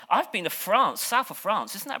I've been to France, south of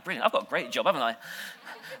France. Isn't that brilliant? I've got a great job, haven't I?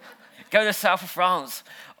 Go to south of France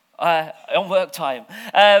on work time.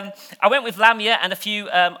 I went with Lamia and a few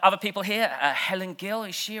other people here. Helen Gill,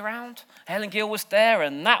 is she around? Helen Gill was there,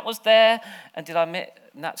 and Nat was there. And did I admit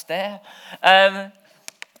Nat's there?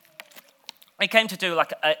 We came to do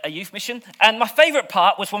like a youth mission. And my favourite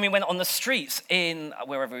part was when we went on the streets in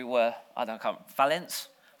wherever we were. I don't know, Valence.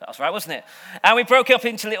 That was right, wasn't it? And we broke up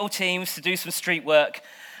into little teams to do some street work.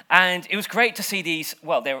 And it was great to see these,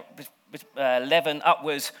 well, there was 11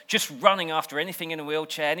 upwards, just running after anything in a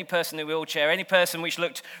wheelchair, any person in a wheelchair, any person which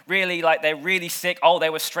looked really like they're really sick. Oh, they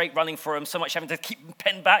were straight running for them, so much having to keep them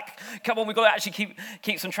penned back. Come on, we've got to actually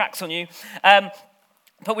keep some tracks on you.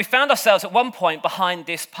 But we found ourselves at one point behind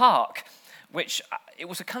this park, which it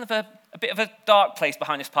was a kind of a bit of a dark place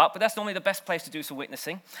behind this park, but that's normally the best place to do some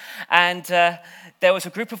witnessing. And there was a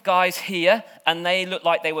group of guys here, and they looked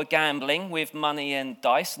like they were gambling with money and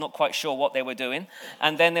dice, not quite sure what they were doing.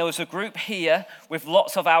 And then there was a group here with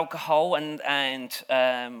lots of alcohol and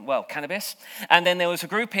cannabis. And then there was a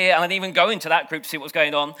group here, and I didn't even go into that group to see what was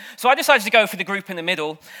going on. So I decided to go for the group in the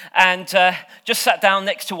middle, and just sat down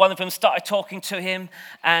next to one of them, started talking to him,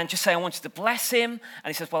 and just saying I wanted to bless him. And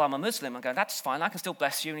he says, well, I'm a Muslim. I go, that's fine, I can still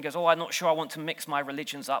bless you. And he goes, oh, I'm not sure I want to mix my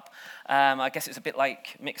religions up. I guess it's a bit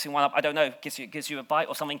like mixing one up. I don't know, gives you a bite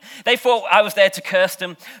or something. They thought I was there to curse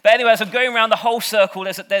them. But anyway, as I'm going around the whole circle,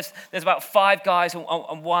 there's about 5 guys and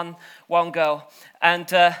one girl. And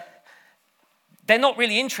they're not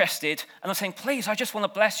really interested. And I'm saying, please, I just want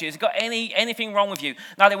to bless you. Has it got anything wrong with you?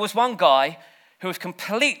 Now, there was one guy who was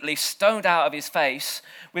completely stoned out of his face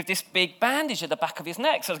with this big bandage at the back of his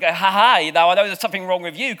neck. So I was going, I know there's something wrong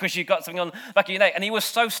with you because you've got something on the back of your neck. And he was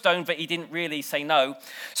so stoned, but he didn't really say no.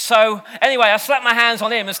 So anyway, I slapped my hands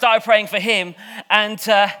on him and started praying for him. And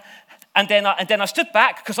then I stood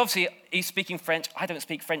back, because obviously he's speaking French. I don't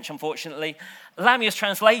speak French, unfortunately. Lamia's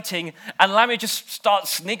translating, and Lamia just starts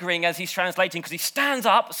sniggering as he's translating, because he stands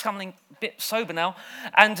up, something a bit sober now,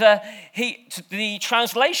 and the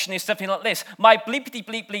translation is something like this: my bleepity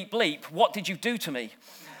bleep bleep bleep, what did you do to me?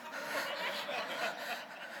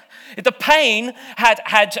 The pain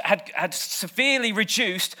had severely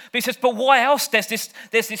reduced, but he says, but why else? There's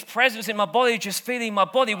this presence in my body, just feeling my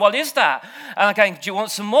body. What is that? And I'm going, do you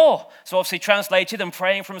want some more? So obviously translated and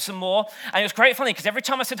praying from some more. And it was great funny, because every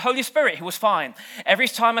time I said Holy Spirit, he was fine. Every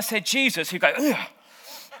time I said Jesus, he'd go, ugh.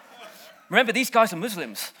 Remember, these guys are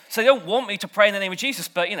Muslims, so they don't want me to pray in the name of Jesus,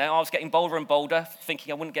 but, I was getting bolder and bolder,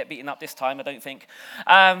 thinking I wouldn't get beaten up this time, I don't think.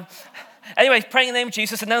 Anyway, praying in the name of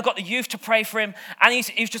Jesus, and then I got the youth to pray for him, and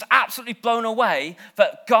he was just absolutely blown away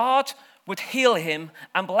that God would heal him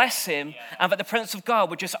and bless him, and that the presence of God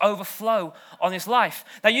would just overflow on his life.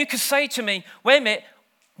 Now, you could say to me, wait a minute,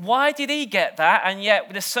 why did he get that, and yet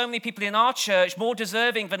there's so many people in our church more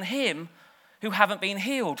deserving than him who haven't been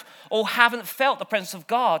healed or haven't felt the presence of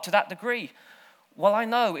God to that degree? Well, I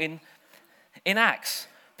know in Acts,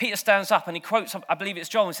 Peter stands up and he quotes, I believe it's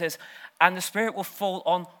John, and says, and the Spirit will fall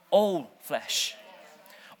on all flesh.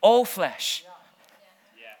 All flesh.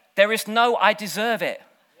 There is no I deserve it.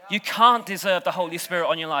 You can't deserve the Holy Spirit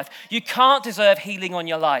on your life. You can't deserve healing on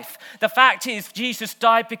your life. The fact is, Jesus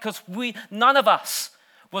died because none of us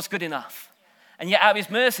was good enough. And yet out of his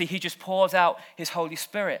mercy, he just pours out his Holy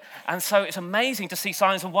Spirit. And so it's amazing to see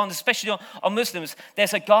signs and wonders, especially on Muslims.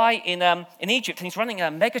 There's a guy in Egypt, and he's running a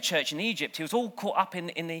mega church in Egypt. He was all caught up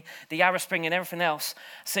in the Arab Spring and everything else,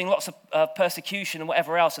 seeing lots of persecution and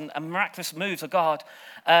whatever else, and miraculous moves of God.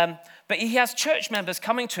 But he has church members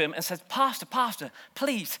coming to him and says, Pastor,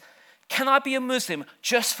 please, can I be a Muslim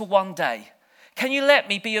just for one day? Can you let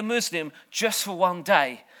me be a Muslim just for one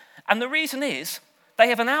day? And the reason is, they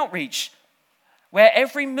have an outreach where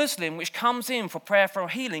every Muslim which comes in for prayer for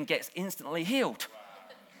healing gets instantly healed.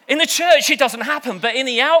 In the church, it doesn't happen, but in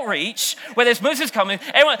the outreach, where there's Muslims coming,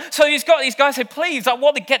 so he's got these guys say, please, I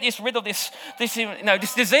want to get rid of this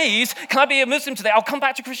disease. Can I be a Muslim today? I'll come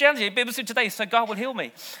back to Christianity, be a Muslim today, so God will heal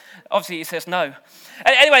me. Obviously, he says no.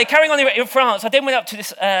 Anyway, carrying on in France, I then went up to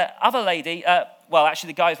this other lady. Actually,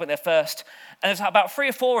 the guys went there first, and there's about 3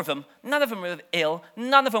 or 4 of them. None of them were ill.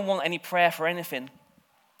 None of them want any prayer for anything.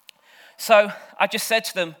 So I just said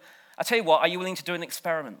to them, I tell you what, are you willing to do an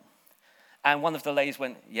experiment? And one of the ladies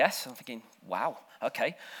went, yes. I'm thinking, wow,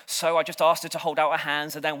 okay. So I just asked her to hold out her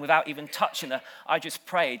hands, and then without even touching her, I just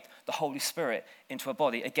prayed the Holy Spirit into her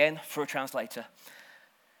body, again, through a translator.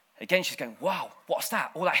 Again, she's going, wow, what's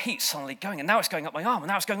that? All that heat suddenly going, and now it's going up my arm, and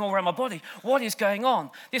now it's going all around my body. What is going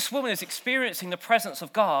on? This woman is experiencing the presence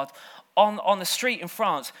of God on the street in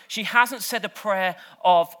France. She hasn't said a prayer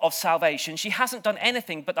of salvation. She hasn't done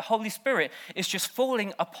anything, but the Holy Spirit is just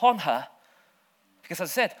falling upon her, Because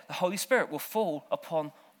as I said, the Holy Spirit will fall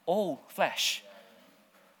upon all flesh,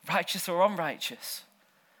 righteous or unrighteous.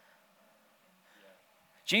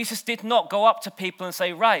 Jesus did not go up to people and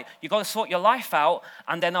say, right, you've got to sort your life out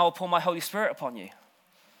and then I'll pour my Holy Spirit upon you.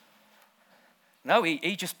 No,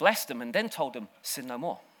 he just blessed them and then told them, sin no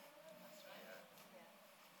more.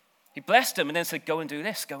 He blessed them and then said, go and do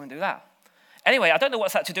this, go and do that. Anyway, I don't know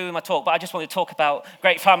what's that to do with my talk, but I just want to talk about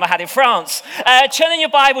great fun I had in France. Turn in your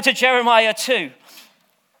Bible to Jeremiah 2.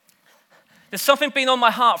 There's something been on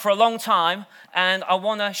my heart for a long time, and I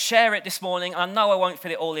want to share it this morning. I know I won't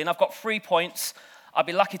fit it all in. I've got 3 points. I'll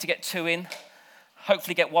be lucky to get 2 in,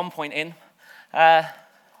 hopefully get 1 point in.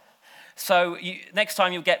 So next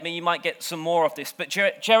time you get me, you might get some more of this. But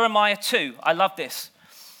Jeremiah 2, I love this.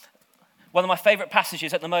 One of my favorite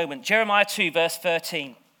passages at the moment. Jeremiah 2, verse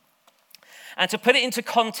 13. And to put it into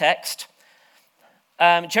context,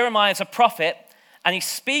 Jeremiah is a prophet, and he's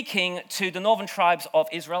speaking to the northern tribes of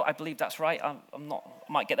Israel. I believe that's right. I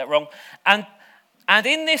might get that wrong. And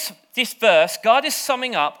in this verse, God is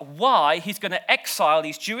summing up why he's going to exile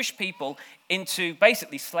these Jewish people into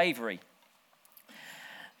basically slavery.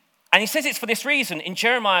 And he says it's for this reason in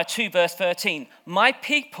Jeremiah 2, verse 13. My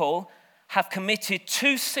people have committed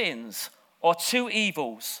 2 sins or 2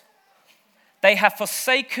 evils. They have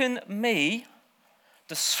forsaken me,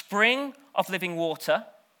 the spring of living water,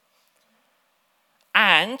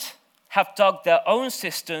 and have dug their own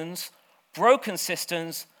cisterns, broken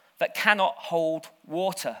cisterns that cannot hold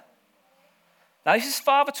water. Now, this is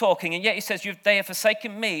Father talking, and yet he says, they have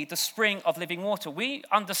forsaken me, the spring of living water. We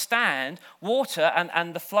understand water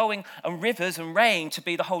and the flowing and rivers and rain to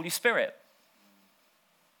be the Holy Spirit.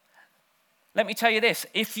 Let me tell you this.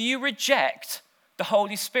 If you reject the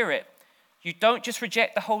Holy Spirit, you don't just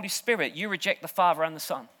reject the Holy Spirit, you reject the Father and the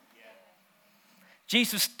Son. Yeah.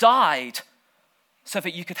 Jesus died so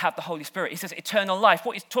that you could have the Holy Spirit. He says eternal life.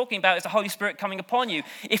 What he's talking about is the Holy Spirit coming upon you.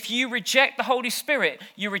 If you reject the Holy Spirit,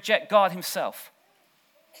 you reject God himself.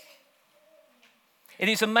 It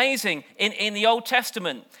is amazing. In the Old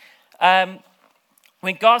Testament,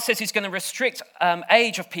 when God says he's going to restrict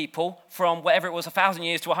age of people from whatever it was, 1,000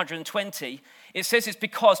 years to 120, it says it's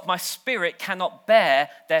because my spirit cannot bear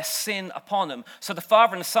their sin upon them. So the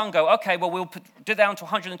Father and the Son go, okay, well, we'll put it down to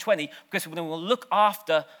 120 because then we'll look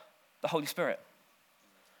after the Holy Spirit.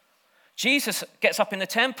 Jesus gets up in the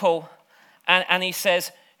temple and he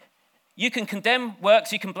says, you can condemn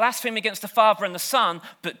works, you can blaspheme against the Father and the Son,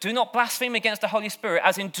 but do not blaspheme against the Holy Spirit,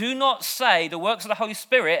 as in do not say the works of the Holy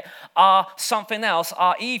Spirit are something else,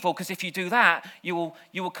 are evil, because if you do that, you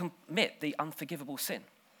will commit the unforgivable sin.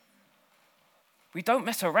 We don't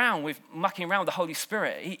mess around with mucking around with the Holy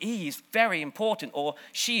Spirit. He is very important, or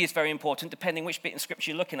she is very important, depending which bit in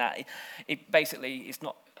Scripture you're looking at. It basically is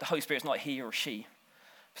not, the Holy Spirit is not he or she.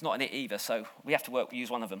 It's not an it either, so we have to use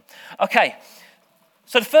one of them. Okay,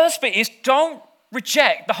 so the first bit is don't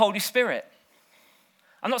reject the Holy Spirit.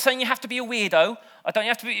 I'm not saying you have to be a weirdo. I don't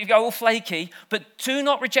have to go all flaky, but do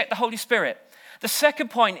not reject the Holy Spirit. The second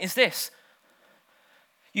point is this.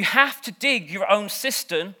 You have to dig your own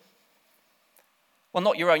cistern. Well,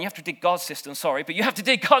 not your own. You have to dig God's cistern, sorry. But you have to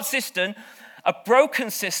dig God's cistern. A broken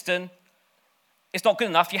cistern is not good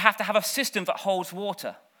enough. You have to have a cistern that holds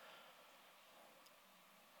water.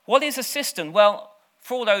 What is a cistern? Well,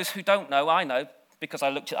 for all those who don't know, I know because I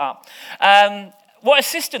looked it up. What a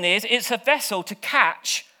cistern is, it's a vessel to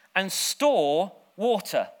catch and store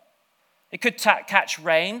water. It could catch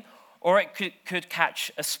rain, or it could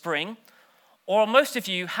catch a spring. Or most of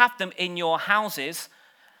you have them in your houses.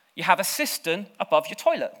 You have a cistern above your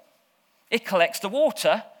toilet. It collects the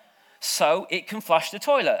water so it can flush the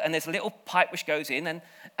toilet. And there's a little pipe which goes in,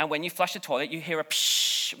 and when you flush the toilet, you hear a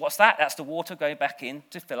psh. What's that? That's the water going back in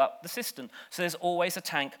to fill up the cistern. So there's always a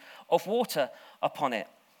tank of water upon it.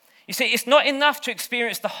 You see, it's not enough to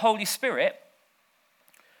experience the Holy Spirit.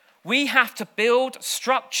 We have to build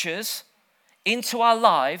structures into our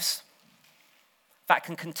lives that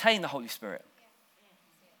can contain the Holy Spirit.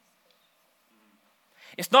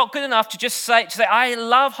 It's not good enough to just say, I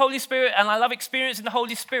love Holy Spirit and I love experiencing the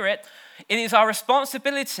Holy Spirit. It is our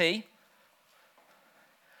responsibility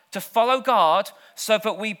to follow God so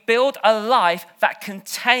that we build a life that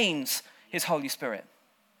contains his Holy Spirit.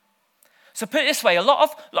 So put it this way, a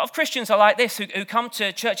lot of Christians are like this who come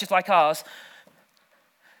to churches like ours.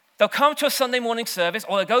 They'll come to a Sunday morning service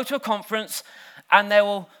or they'll go to a conference and they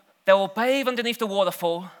will bathe underneath the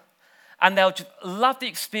waterfall. And they'll just love the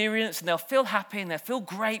experience and they'll feel happy and they'll feel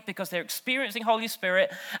great because they're experiencing Holy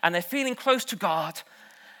Spirit and they're feeling close to God.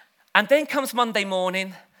 And then comes Monday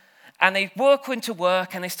morning and they walk into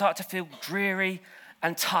work and they start to feel dreary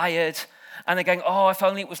and tired And they're going, oh, if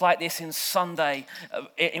only it was like this in Sunday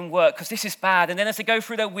in work, because this is bad. And then as they go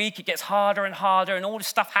through their week, it gets harder and harder, and all this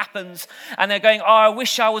stuff happens. And they're going, oh, I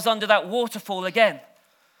wish I was under that waterfall again.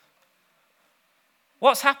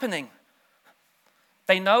 What's happening?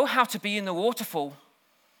 They know how to be in the waterfall,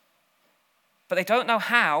 but they don't know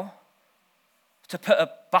how to put a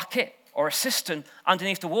bucket or a cistern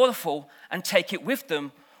underneath the waterfall and take it with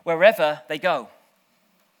them wherever they go.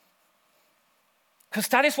 Because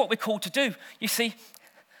that is what we're called to do. You see,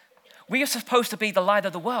 we are supposed to be the light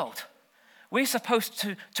of the world. We're supposed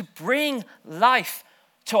to bring life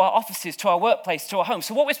to our offices, to our workplace, to our homes.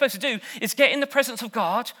 So what we're supposed to do is get in the presence of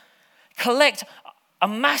God, collect a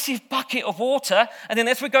massive bucket of water, and then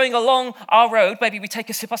as we're going along our road, maybe we take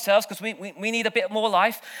a sip ourselves because we need a bit more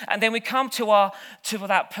life, and then we come to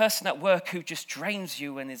that person at work who just drains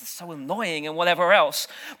you and is so annoying and whatever else.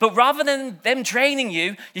 But rather than them draining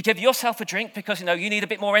you, you give yourself a drink because you need a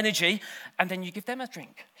bit more energy, and then you give them a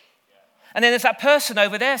drink. And then there's that person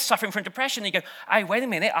over there suffering from depression. And you go, hey, wait a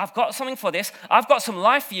minute, I've got something for this. I've got some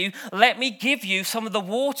life for you. Let me give you some of the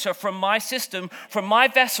water from my system, from my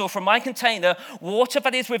vessel, from my container, water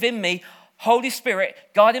that is within me. Holy Spirit,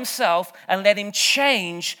 God himself, and let him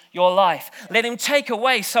change your life. Let him take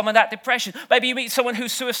away some of that depression. Maybe you meet someone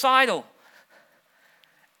who's suicidal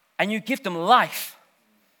and you give them life.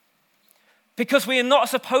 Because we are not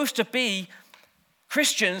supposed to be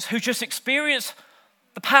Christians who just experience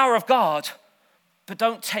the power of God, but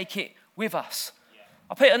don't take it with us. Yeah.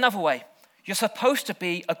 I'll put it another way. You're supposed to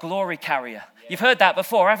be a glory carrier. Yeah. You've heard that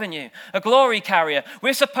before, haven't you? A glory carrier.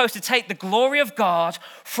 We're supposed to take the glory of God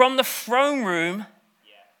from the throne room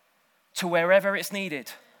to wherever it's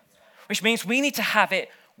needed, which means we need to have it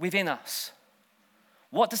within us.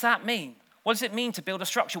 What does that mean? What does it mean to build a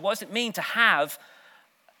structure? What does it mean to have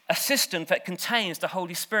a system that contains the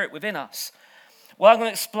Holy Spirit within us? Well, I'm going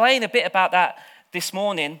to explain a bit about that this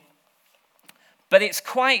morning, but it's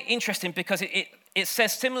quite interesting because it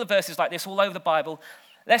says similar verses like this all over the Bible.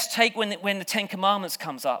 Let's take when the Ten Commandments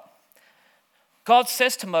comes up. God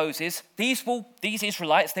says to Moses, these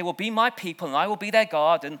Israelites, they will be my people and I will be their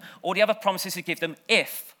God, and all the other promises he gives them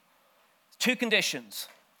if. Two conditions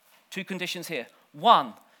here.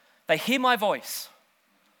 One, they hear my voice.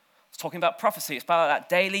 It's talking about prophecy. It's about that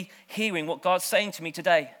daily hearing what God's saying to me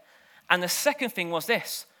today. And the second thing was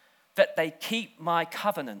this, that they keep my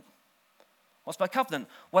covenant. What's my covenant?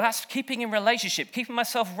 Well, that's keeping in relationship, keeping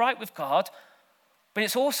myself right with God, but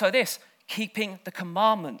it's also this, keeping the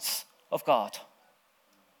commandments of God.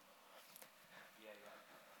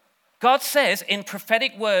 God says in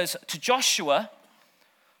prophetic words to Joshua,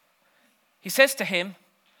 he says to him,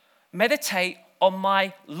 meditate on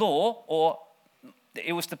my law, or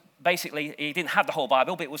it was basically, he didn't have the whole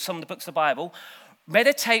Bible, but it was some of the books of the Bible.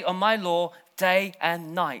 Meditate on my law day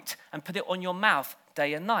and night, and put it on your mouth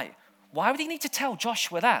day and night. Why would he need to tell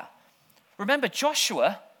Joshua that? Remember,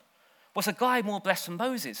 Joshua was a guy more blessed than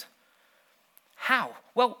Moses. How?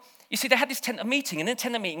 Well, you see, they had this tent of meeting, and in the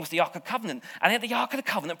tent of meeting was the Ark of Covenant. And at the Ark of the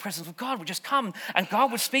Covenant, the presence of God would just come, and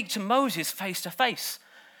God would speak to Moses face to face.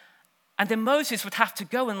 And then Moses would have to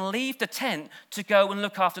go and leave the tent to go and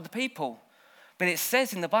look after the people. But it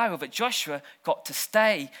says in the Bible that Joshua got to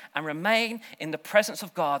stay and remain in the presence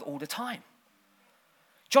of God all the time.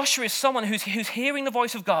 Joshua is someone who's hearing the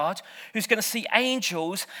voice of God, who's going to see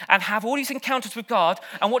angels and have all these encounters with God.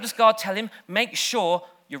 And what does God tell him? Make sure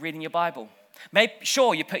you're reading your Bible. Make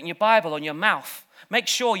sure you're putting your Bible on your mouth. Make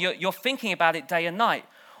sure you're thinking about it day and night.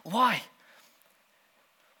 Why?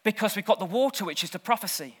 Because we've got the water, which is the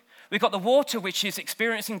prophecy. We've got the water, which is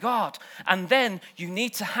experiencing God. And then you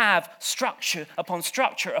need to have structure upon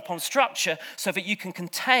structure upon structure so that you can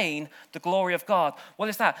contain the glory of God. What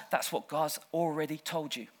is that? That's what God's already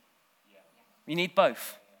told you. You need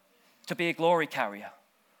both to be a glory carrier.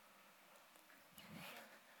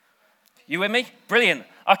 You with me? Brilliant.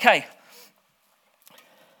 Okay.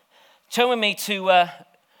 Turn with me to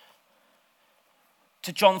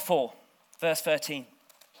John 4, verse 13.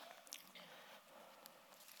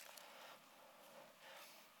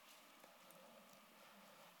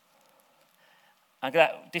 And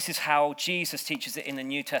this is how Jesus teaches it in the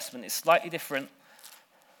New Testament. It's slightly different.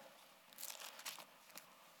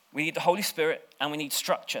 We need the Holy Spirit and we need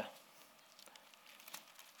structure.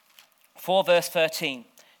 4 verse 13.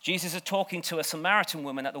 Jesus is talking to a Samaritan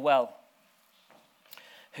woman at the well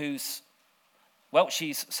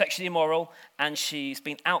she's sexually immoral and she's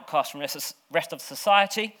been outcast from the rest of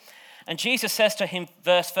society. And Jesus says to him,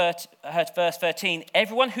 verse 13,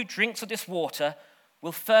 everyone who drinks of this water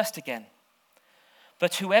will thirst again.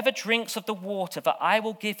 But whoever drinks of the water that I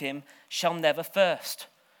will give him shall never thirst.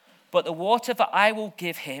 But the water that I will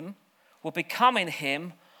give him will become in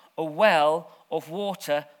him a well of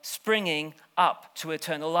water springing up to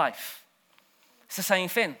eternal life. It's the same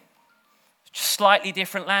thing. Just slightly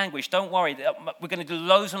different language. Don't worry. We're going to do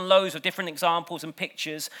loads and loads of different examples and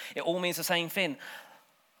pictures. It all means the same thing.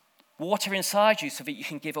 Water inside you so that you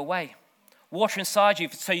can give away. Water inside you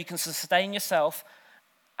so you can sustain yourself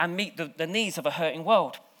and meet the needs of a hurting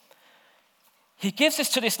world. He gives this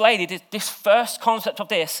to this lady, this first concept of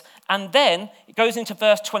this, and then it goes into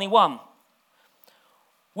verse 21.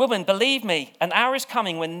 Woman, believe me, an hour is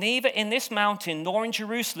coming when neither in this mountain nor in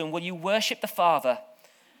Jerusalem will you worship the Father.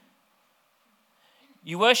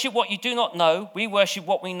 You worship what you do not know, we worship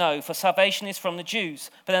what we know, for salvation is from the Jews.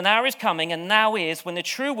 But an hour is coming, and now is, when the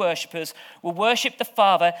true worshippers will worship the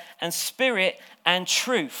Father in spirit and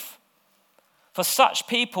truth. For such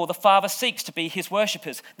people, the Father seeks to be his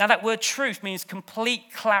worshippers. Now that word truth means complete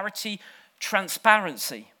clarity,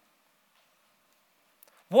 transparency.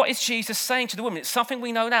 What is Jesus saying to the woman? It's something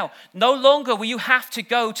we know now. No longer will you have to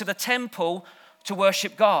go to the temple to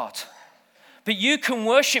worship God. But you can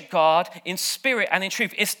worship God in spirit and in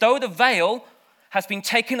truth. It's though the veil has been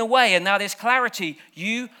taken away and now there's clarity,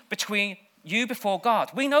 you before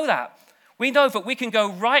God. We know that. We know that we can go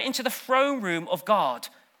right into the throne room of God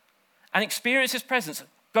and experience his presence.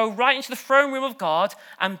 Go right into the throne room of God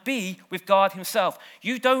and be with God himself.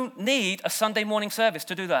 You don't need a Sunday morning service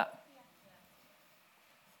to do that.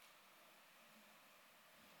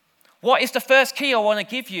 What is the first key I want to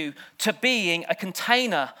give you to being a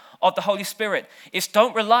container of the Holy Spirit? It's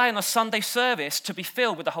don't rely on a Sunday service to be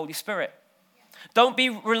filled with the Holy Spirit. Don't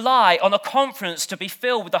rely on a conference to be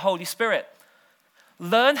filled with the Holy Spirit.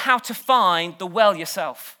 Learn how to find the well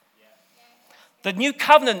yourself. The new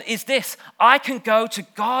covenant is this: I can go to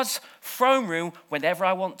God's throne room whenever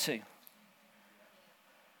I want to.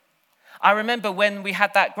 I remember when we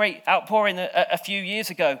had that great outpouring a few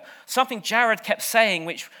years ago, something Jared kept saying,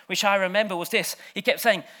 which I remember was this. He kept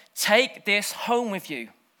saying, take this home with you.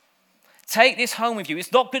 Take this home with you.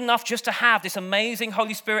 It's not good enough just to have this amazing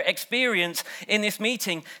Holy Spirit experience in this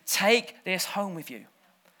meeting. Take this home with you.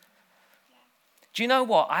 Do you know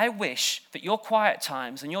what? I wish that your quiet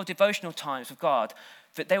times and your devotional times with God,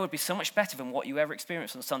 that they would be so much better than what you ever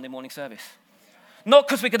experienced on the Sunday morning service. Not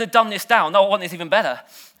because we're going to dumb this down. No, I want this even better.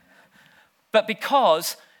 But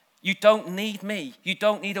because you don't need me. You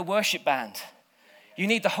don't need a worship band. You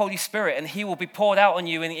need the Holy Spirit, and he will be poured out on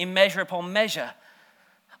you in measure upon measure.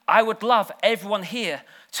 I would love everyone here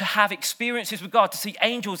to have experiences with God, to see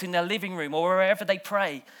angels in their living room or wherever they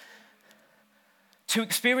pray, to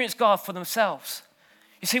experience God for themselves.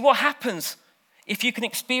 You see, what happens if you can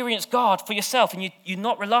experience God for yourself and you're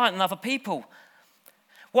not reliant on other people?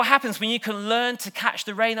 What happens when you can learn to catch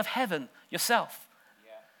the rain of heaven yourself?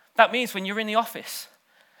 That means when you're in the office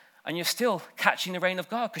and you're still catching the rain of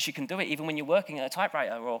God, because you can do it even when you're working at a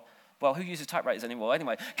typewriter or, well, who uses typewriters anymore?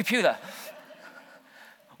 Anyway, computer.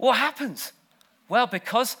 What happens? Well,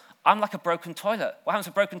 because I'm like a broken toilet. What happens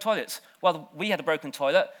with broken toilets? Well, we had a broken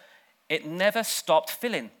toilet. It never stopped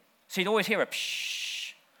filling. So you'd always hear a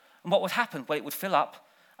pshh. And what would happen? Well, it would fill up,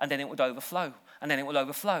 and then it would overflow, and then it will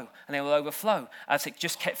overflow, and then it will overflow as it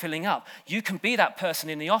just kept filling up. You can be that person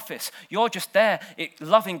in the office. You're just there,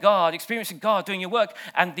 loving God, experiencing God, doing your work,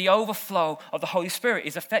 and the overflow of the Holy Spirit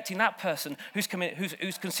is affecting that person who's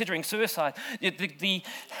considering suicide.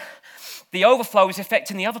 The overflow is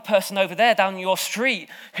affecting the other person over there down your street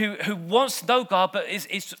who wants to know God but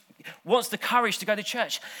wants the courage to go to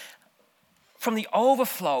church. From the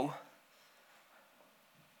overflow,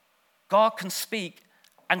 God can speak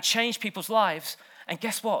and change people's lives. And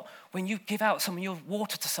guess what? When you give out some of your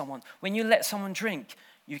water to someone, when you let someone drink,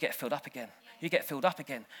 you get filled up again. You get filled up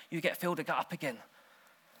again. You get filled up again.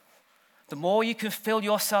 The more you can fill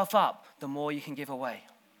yourself up, the more you can give away.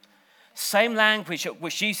 Same language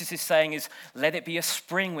which Jesus is saying is, let it be a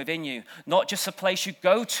spring within you. Not just a place you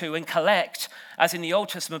go to and collect, as in the Old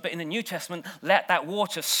Testament, but in the New Testament, let that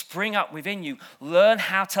water spring up within you. Learn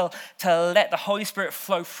how to let the Holy Spirit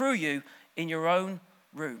flow through you in your own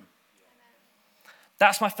room.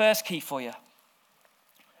 That's my first key for you.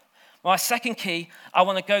 My second key, I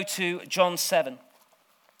want to go to John 7.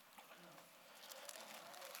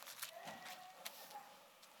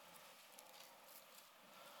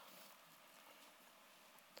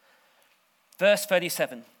 Verse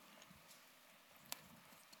 37.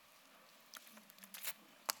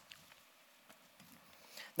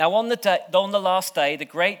 Now on the last day, the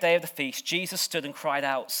great day of the feast, Jesus stood and cried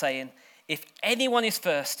out, saying, if anyone is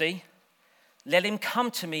thirsty, let him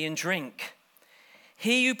come to me and drink.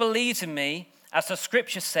 He who believes in me, as the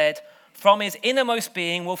scripture said, from his innermost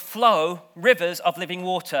being will flow rivers of living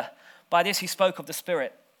water. By this he spoke of the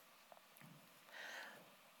Spirit.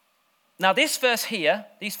 Now this verse here,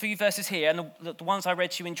 these few verses here, and the ones I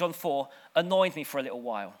read to you in John 4, annoyed me for a little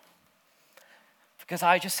while. Because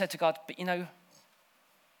I just said to God, but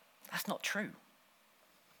that's not true.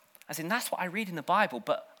 As in, that's what I read in the Bible,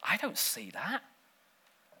 but I don't see that.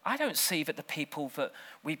 I don't see that the people that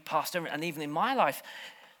we passed over, and even in my life,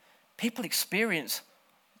 people experience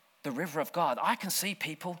the river of God. I can see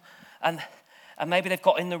people, and maybe they've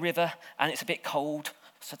got in the river and it's a bit cold,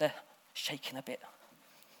 so they're shaking a bit.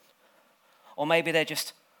 Or maybe they're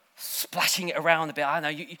just splashing it around a bit. I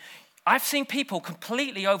know. I've seen people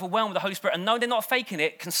completely overwhelmed with the Holy Spirit and know they're not faking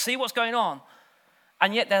it, can see what's going on,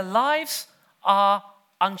 and yet their lives are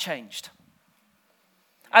unchanged.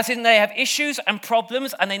 As in, they have issues and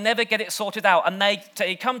problems and they never get it sorted out. And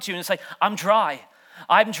they come to you and say, I'm dry.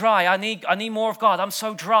 I need more of God. I'm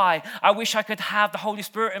so dry. I wish I could have the Holy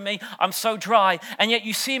Spirit in me. I'm so dry. And yet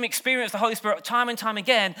you see them experience the Holy Spirit time and time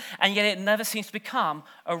again, and yet it never seems to become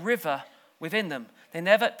a river within them.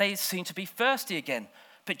 They seem to be thirsty again.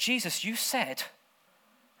 But Jesus, you said,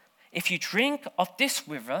 if you drink of this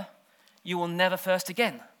river, you will never thirst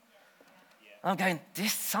again. I'm going,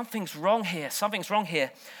 something's wrong here.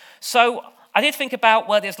 So I did think about,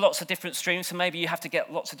 well, there's lots of different streams, so maybe you have to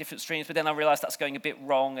get lots of different streams, but then I realized that's going a bit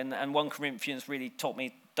wrong, and 1 Corinthians really taught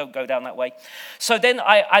me, don't go down that way. So then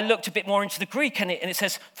I looked a bit more into the Greek, and it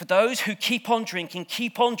says, for those who keep on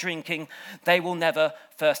drinking, they will never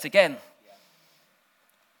thirst again.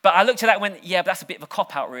 But I looked at that and went, yeah, but that's a bit of a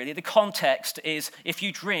cop-out, really. The context is, if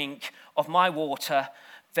you drink of my water,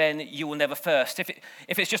 then you will never thirst. If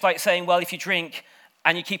it's just like saying, well, if you drink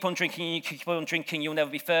and you keep on drinking, you'll never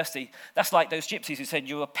be thirsty. That's like those gypsies who said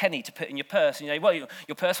you're a penny to put in your purse. Well,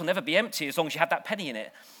 your purse will never be empty as long as you have that penny in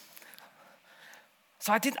it.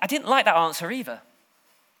 So I didn't like that answer either.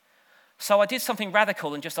 So I did something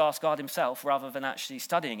radical and just asked God himself rather than actually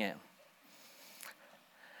studying it.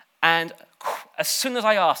 And as soon as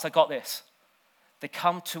I asked, I got this. They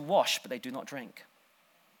come to wash, but they do not drink.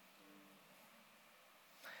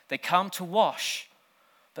 They come to wash,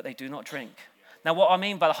 but they do not drink. Now, what I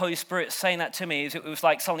mean by the Holy Spirit saying that to me is it was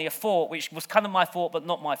like suddenly a thought, which was kind of my thought, but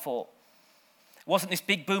not my thought. It wasn't this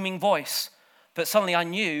big booming voice, but suddenly I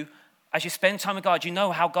knew, as you spend time with God, you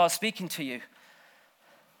know how God's speaking to you.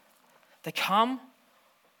 They come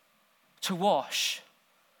to wash,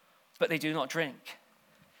 but they do not drink.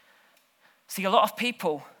 See, a lot of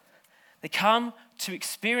people, they come to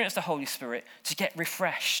experience the Holy Spirit, to get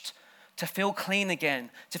refreshed, to feel clean again,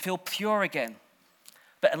 to feel pure again.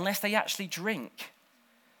 But unless they actually drink,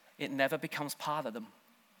 it never becomes part of them.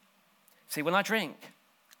 See, when I drink,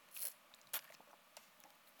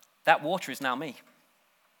 that water is now me.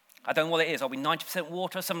 I don't know what it is. I'll be 90%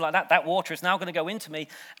 water, something like that. That water is now going to go into me,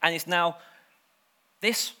 and it's now,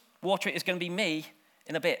 this water is going to be me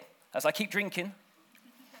in a bit. As I keep drinking,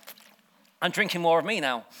 I'm drinking more of me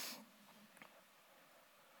now.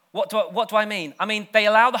 What do I mean? I mean, they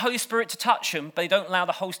allow the Holy Spirit to touch them, but they don't allow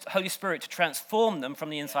the Holy Spirit to transform them from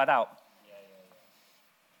the inside out.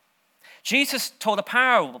 Jesus told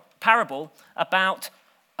a parable about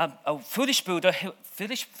a foolish builder who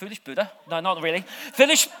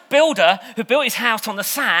built his house on the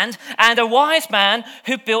sand, and a wise man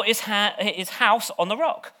who built his house on the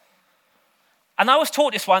rock. And I was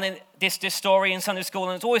taught this story in Sunday school,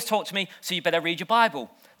 and it's always taught to me, so you better read your Bible.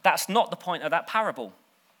 That's not the point of that parable.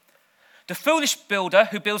 The foolish builder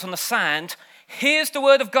who builds on the sand hears the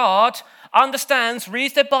word of God, understands,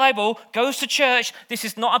 reads their Bible, goes to church. This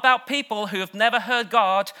is not about people who have never heard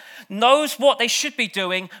God, knows what they should be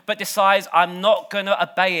doing, but decides, I'm not going to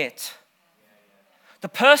obey it. The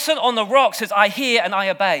person on the rock says, I hear and I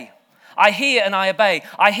obey. I hear and I obey.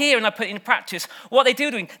 I hear and I put it into practice. What are they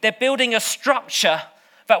doing? They're building a structure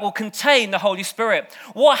that will contain the Holy Spirit.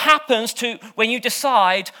 What happens to when you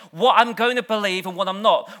decide what I'm going to believe and what I'm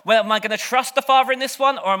not? Well, am I going to trust the Father in this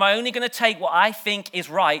one, or am I only going to take what I think is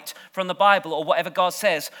right from the Bible or whatever God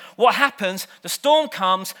says? What happens? The storm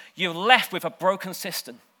comes, you're left with a broken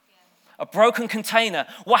cistern. A broken container.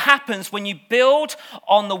 What happens when you build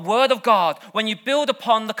on the word of God, when you build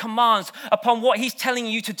upon the commands, upon what he's telling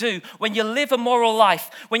you to do, when you live a moral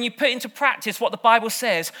life, when you put into practice what the Bible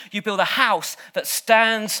says, you build a house that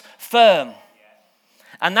stands firm.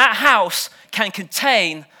 And that house can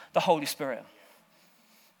contain the Holy Spirit.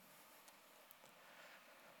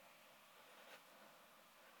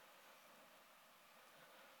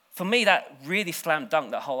 For me, that really slam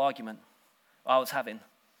dunked that whole argument I was having.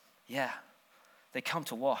 Yeah, they come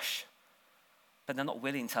to wash, but they're not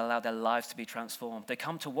willing to allow their lives to be transformed. They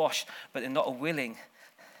come to wash, but they're not willing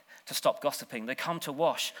to stop gossiping. They come to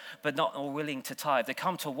wash, but not willing to tithe. They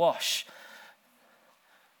come to wash,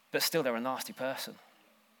 but still they're a nasty person.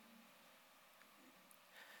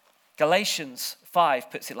 Galatians 5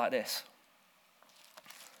 puts it like this.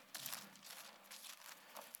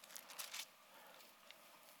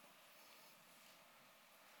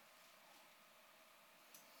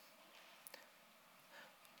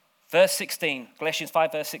 Verse 16, Galatians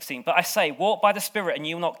 5, verse 16. But I say, walk by the Spirit, and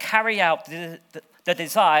you will not carry out the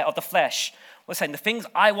desire of the flesh. We're saying the things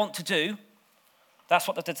I want to do, that's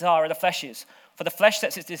what the desire of the flesh is. For the flesh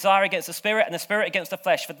sets its desire against the Spirit, and the Spirit against the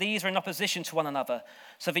flesh. For these are in opposition to one another,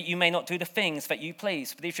 so that you may not do the things that you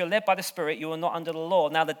please. But if you're led by the Spirit, you are not under the law.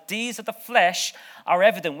 Now the deeds of the flesh are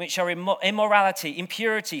evident, which are immorality,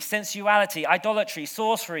 impurity, sensuality, idolatry,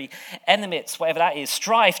 sorcery, enemies, whatever that is,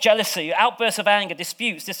 strife, jealousy, outbursts of anger,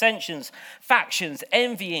 disputes, dissensions, factions,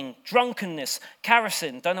 envying, drunkenness,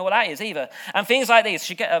 carousing, don't know what that is either. And things like these, you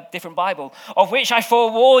should get a different Bible, of which I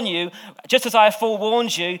forewarn you, just as I have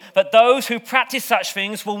forewarned you, that those who practice such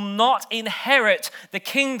things will not inherit the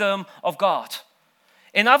kingdom of God.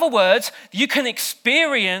 In other words, you can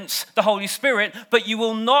experience the Holy Spirit, but you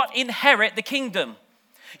will not inherit the kingdom.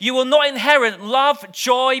 You will not inherit love,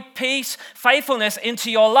 joy, peace, faithfulness into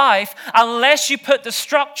your life unless you put the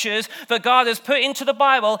structures that God has put into the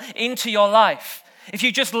Bible into your life. If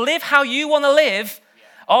you just live how you want to live,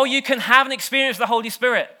 you can have an experience of the Holy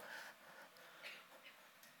Spirit.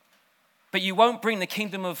 But you won't bring the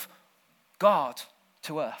kingdom of God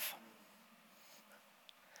to earth.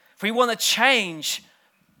 If we want to change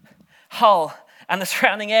Hull and the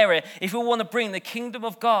surrounding area, if we want to bring the kingdom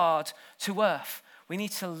of God to earth, we need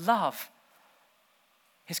to love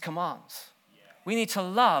his commands. We need to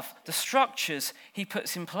love the structures he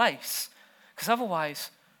puts in place. Because otherwise,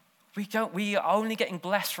 we are only getting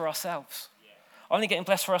blessed for ourselves. Only getting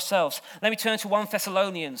blessed for ourselves. Let me turn to 1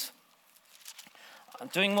 Thessalonians. I'm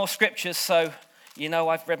doing more scriptures, so you know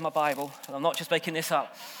I've read my Bible, and I'm not just making this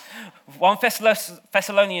up. 1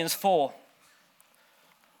 Thessalonians 4.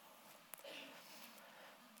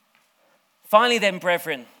 Finally then,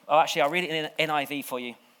 brethren, I'll read it in NIV for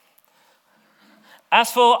you.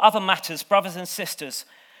 As for other matters, brothers and sisters,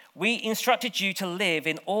 we instructed you to live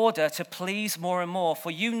in order to please more and more,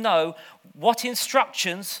 for you know what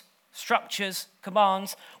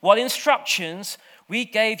commands, what instructions we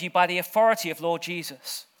gave you by the authority of Lord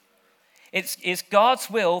Jesus. It's God's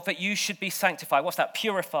will that you should be sanctified. What's that?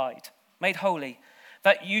 Purified, made holy.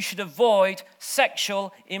 That you should avoid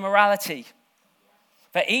sexual immorality.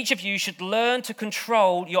 That each of you should learn to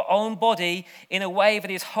control your own body in a way that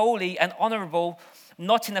is holy and honorable,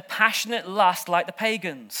 not in a passionate lust like the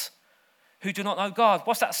pagans who do not know God.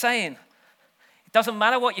 What's that saying? It doesn't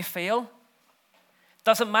matter what you feel. It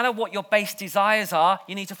doesn't matter what your base desires are.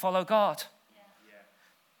 You need to follow God.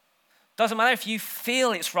 Doesn't matter if you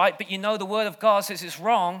feel it's right, but you know the word of God says it's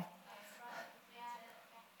wrong.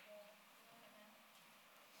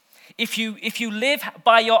 If you live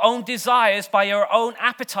by your own desires, by your own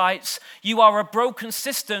appetites, you are a broken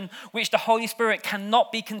system which the Holy Spirit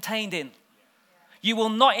cannot be contained in. You will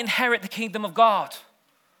not inherit the kingdom of God.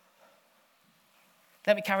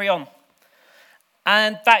 Let me carry on.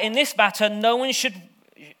 And that in this matter, no one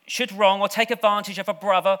should wrong or take advantage of a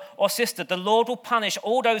brother or sister. The Lord will punish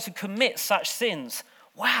all those who commit such sins.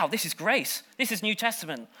 Wow, this is grace. This is New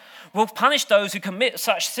Testament. We'll punish those who commit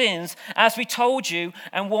such sins, as we told you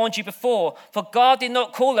and warned you before. For God did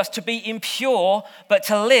not call us to be impure, but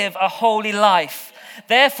to live a holy life.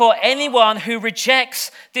 Therefore, anyone who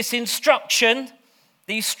rejects this instruction,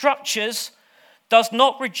 these structures, does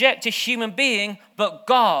not reject a human being, but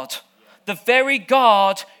God, the very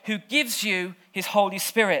God who gives you his Holy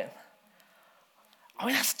Spirit. I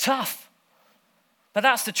mean, that's tough, but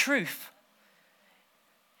that's the truth.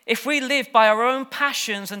 If we live by our own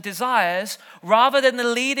passions and desires rather than the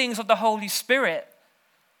leadings of the Holy Spirit,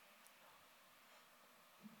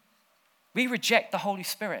 we reject the Holy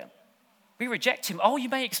Spirit. We reject him. You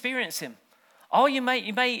may experience him. You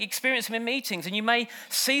may experience him in meetings, and you may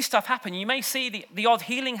see stuff happen. You may see the odd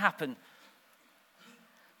healing happen.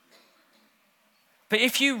 But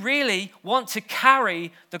if you really want to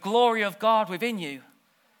carry the glory of God within you,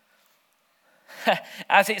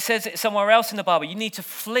 as it says somewhere else in the Bible, you need to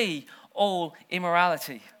flee all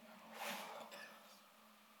immorality.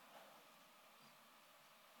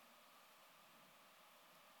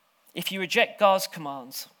 If you reject God's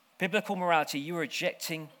commands, biblical morality, you are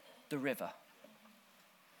rejecting the river.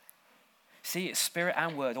 See, it's spirit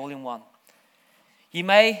and word all in one. You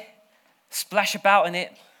may splash about in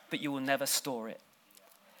it, but you will never store it.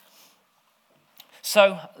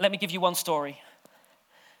 So let me give you one story.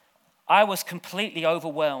 I was completely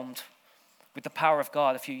overwhelmed with the power of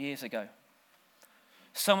God a few years ago.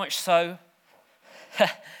 So much so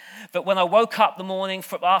that when I woke up the morning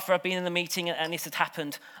after I'd been in the meeting and this had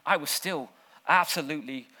happened, I was still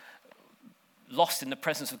absolutely lost in the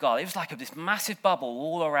presence of God. It was like this massive bubble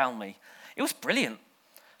all around me. It was brilliant.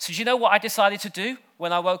 So do you know what I decided to do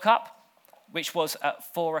when I woke up, which was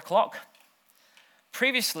at 4 o'clock?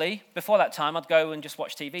 Previously, before that time, I'd go and just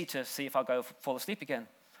watch TV to see if I'd fall asleep again.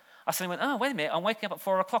 I suddenly went, oh, wait a minute, I'm waking up at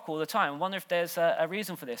 4 o'clock all the time. I wonder if there's a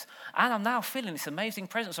reason for this. And I'm now feeling this amazing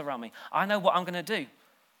presence around me. I know what I'm going to do.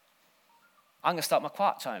 I'm going to start my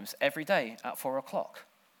quiet times every day at 4 o'clock.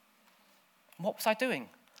 And what was I doing?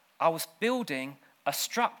 I was building a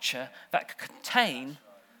structure that could contain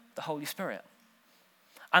the Holy Spirit.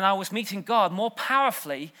 And I was meeting God more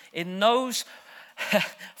powerfully in those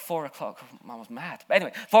 4 o'clock, I was mad. But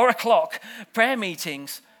anyway, 4 o'clock prayer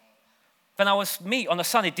meetings than I was meet on a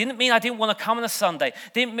Sunday. Didn't mean I didn't want to come on a Sunday.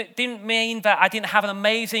 Didn't mean that I didn't have an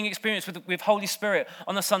amazing experience with Holy Spirit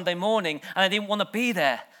on a Sunday morning and I didn't want to be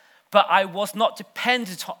there. But I was not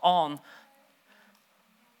dependent on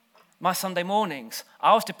my Sunday mornings.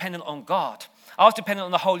 I was dependent on God. I was dependent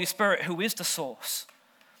on the Holy Spirit, who is the source.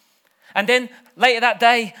 And then later that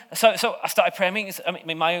day, so I started prayer meetings,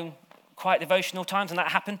 in my own quiet devotional times, and that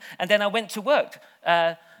happened. And then I went to work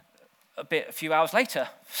a few hours later,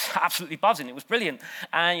 absolutely buzzing. It was brilliant.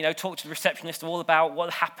 And, talked to the receptionist all about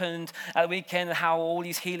what happened at the weekend and how all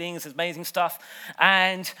these healings, amazing stuff.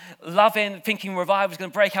 And loving, thinking revival was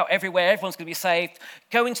going to break out everywhere. Everyone's going to be saved.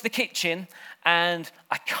 Go into the kitchen, and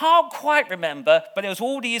I can't quite remember, but there was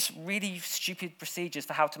all these really stupid procedures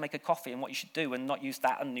for how to make a coffee and what you should do and not use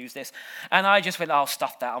that and use this. And I just went,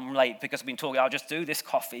 stuff that. I'm late because I've been talking. I'll just do this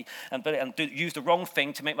coffee and use the wrong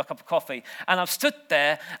thing to make my cup of coffee. And I've stood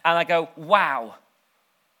there and I go, wow.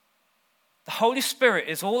 The Holy Spirit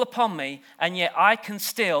is all upon me, and yet I can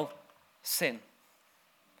still sin.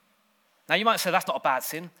 Now you might say that's not a bad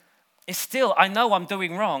sin. It's still, I know I'm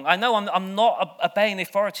doing wrong. I know I'm not obeying the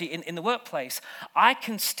authority in the workplace. I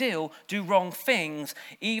can still do wrong things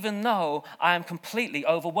even though I am completely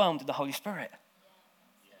overwhelmed in the Holy Spirit.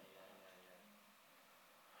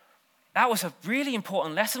 That was a really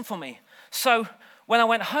important lesson for me. So when I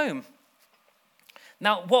went home,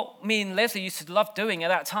 now, what me and Leslie used to love doing at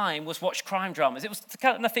that time was watch crime dramas. It was the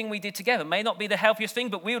kind of thing we did together. It may not be the healthiest thing,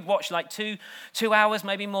 but we would watch like two hours,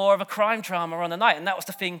 maybe more, of a crime drama on a night, and that was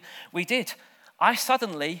the thing we did. I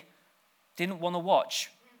suddenly didn't want to watch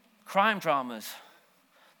crime dramas.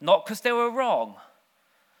 Not because they were wrong.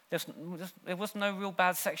 There was no real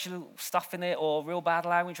bad sexual stuff in it or real bad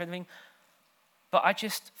language or anything. But I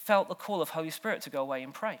just felt the call of Holy Spirit to go away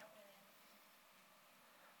and pray.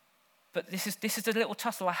 But this is a little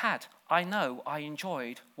tussle I had. I know I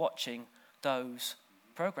enjoyed watching those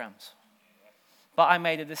programs. But I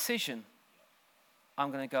made a decision.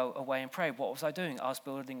 I'm going to go away and pray. What was I doing? I was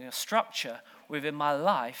building a structure within my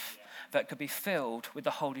life that could be filled with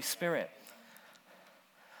the Holy Spirit.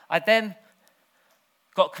 I then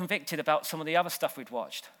got convicted about some of the other stuff we'd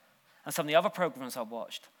watched and some of the other programs I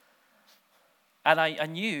watched. And I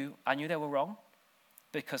knew they were wrong.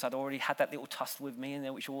 Because I'd already had that little tussle with me,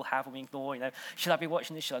 which we all have and we ignore, should I be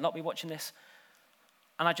watching this? Should I not be watching this?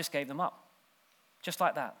 And I just gave them up, just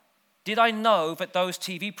like that. Did I know that those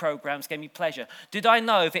TV programs gave me pleasure? Did I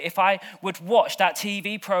know that if I would watch that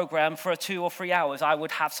TV program for 2 or 3 hours, I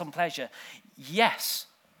would have some pleasure? Yes.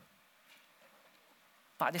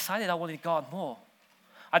 But I decided I wanted God more.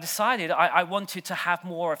 I decided I wanted to have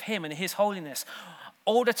more of Him and His holiness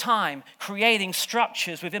all the time, creating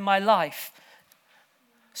structures within my life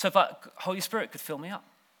so that Holy Spirit could fill me up.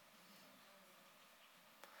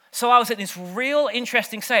 So I was in this real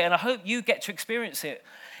interesting state, and I hope you get to experience it,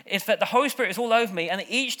 is that the Holy Spirit is all over me, and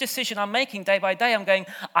each decision I'm making day by day, I'm going,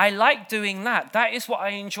 I like doing that. That is what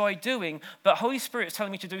I enjoy doing, but Holy Spirit is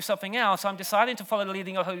telling me to do something else. I'm deciding to follow the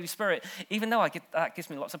leading of Holy Spirit, even though that gives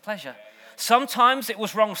me lots of pleasure. Sometimes it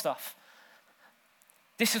was wrong stuff.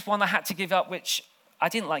 This is one I had to give up, which I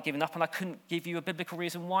didn't like giving up, and I couldn't give you a biblical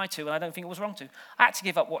reason why to, and I don't think it was wrong to. I had to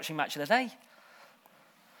give up watching Match of the Day.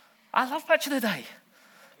 I love Match of the Day.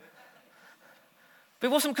 But it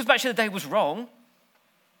wasn't because Match of the Day was wrong.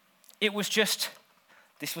 It was just,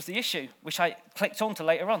 this was the issue, which I clicked on to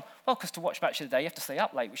later on. Well, because to watch Match of the Day, you have to stay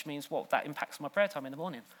up late, which means, that impacts my prayer time in the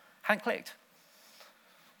morning. Hadn't clicked.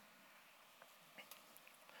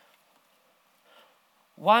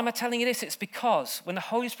 Why am I telling you this? It's because when the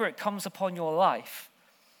Holy Spirit comes upon your life,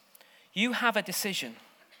 you have a decision.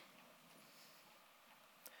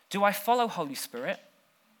 Do I follow Holy Spirit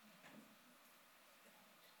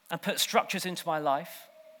and put structures into my life?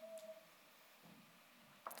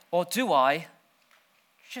 Or do I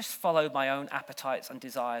just follow my own appetites and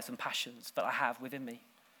desires and passions that I have within me?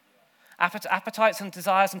 appetites and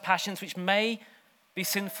desires and passions which may be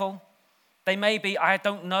sinful. They may be, I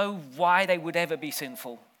don't know why they would ever be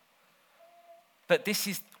sinful. But this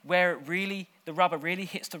is where the rubber really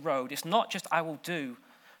hits the road. It's not just I will do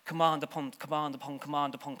command upon command upon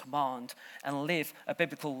command upon command and live a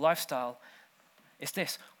biblical lifestyle. It's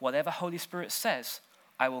this: whatever Holy Spirit says,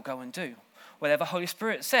 I will go and do. Whatever Holy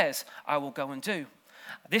Spirit says, I will go and do.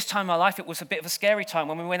 This time in my life, it was a bit of a scary time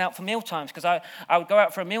when we went out for meal times, because I would go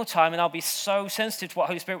out for a meal time and I'll be so sensitive to what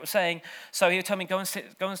Holy Spirit was saying. So he would tell me, go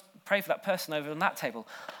and pray for that person over on that table.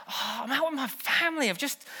 Oh, I'm out with my family. I've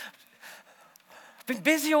just been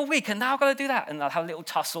busy all week and now I've got to do that. And I'll have a little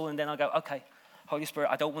tussle and then I'll go, okay, Holy Spirit,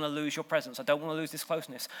 I don't want to lose your presence. I don't want to lose this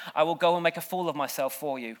closeness. I will go and make a fool of myself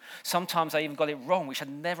for you. Sometimes I even got it wrong, which I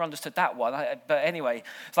never understood that one. But anyway,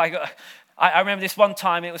 it's like I remember this one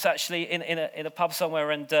time. It was actually in a pub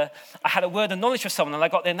somewhere, and I had a word of knowledge for someone, and I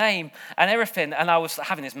got their name and everything. And I was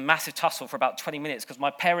having this massive tussle for about 20 minutes because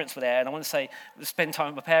my parents were there, and I want to spend time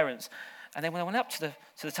with my parents. And then when I went up to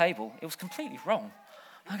the table, it was completely wrong.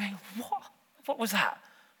 I'm going, what was that?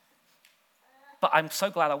 But I'm so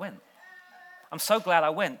glad I went. I'm so glad I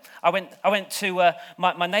went. I went to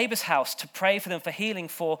my neighbor's house to pray for them for healing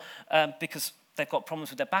because they've got problems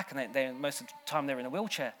with their back, and most of the time they're in a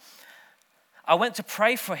wheelchair. I went to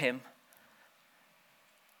pray for him,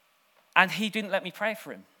 and he didn't let me pray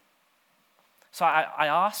for him. So I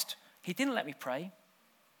asked. He didn't let me pray.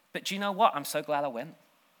 But do you know what? I'm so glad I went,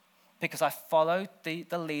 because I followed the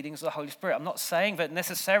leadings of the Holy Spirit. I'm not saying that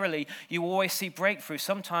necessarily you always see breakthrough.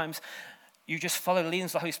 Sometimes you just follow the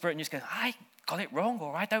leadings of the Holy Spirit and you just go, I got it wrong,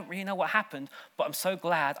 or I don't really know what happened, but I'm so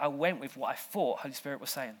glad I went with what I thought Holy Spirit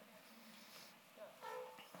was saying.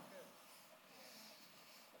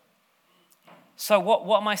 So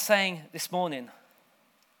what am I saying this morning?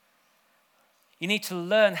 You need to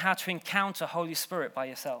learn how to encounter Holy Spirit by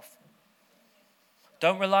yourself.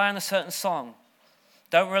 Don't rely on a certain song.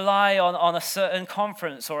 Don't rely on a certain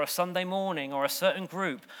conference or a Sunday morning or a certain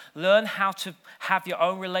group. Learn how to have your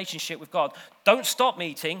own relationship with God. Don't stop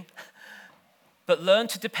meeting, but learn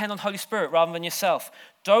to depend on Holy Spirit rather than yourself.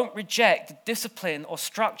 Don't reject the discipline or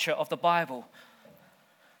structure of the Bible.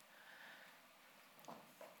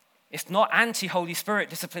 It's not anti-Holy Spirit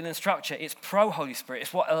discipline and structure. It's pro-Holy Spirit.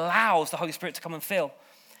 It's what allows the Holy Spirit to come and fill.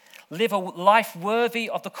 Live a life worthy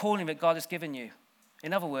of the calling that God has given you.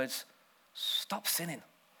 In other words, stop sinning.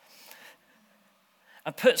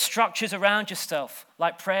 And put structures around yourself,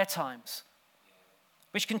 like prayer times,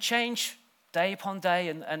 which can change day upon day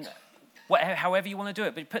and however you want to do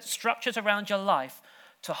it. But put structures around your life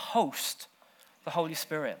to host the Holy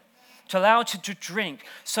Spirit, to allow you to drink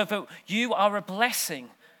so that you are a blessing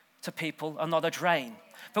to people and not a drain.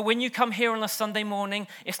 But when you come here on a Sunday morning,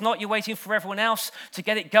 it's not you waiting for everyone else to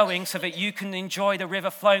get it going so that you can enjoy the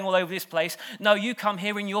river flowing all over this place. No, you come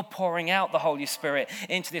here and you're pouring out the Holy Spirit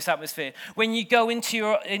into this atmosphere. When you go into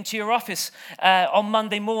your office on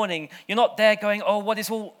Monday morning, you're not there going, oh,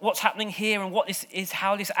 what's happening here and what is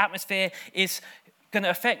how this atmosphere is going to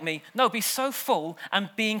affect me. No, be so full and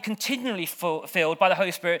being continually filled by the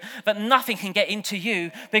Holy Spirit that nothing can get into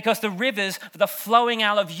you, because the rivers that are flowing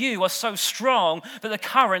out of you are so strong that the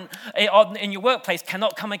current in your workplace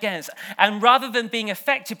cannot come against. And rather than being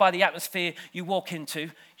affected by the atmosphere you walk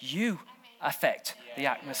into, you affect the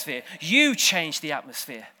atmosphere. You change the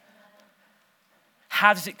atmosphere.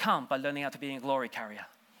 How does it come? By learning how to be a glory carrier.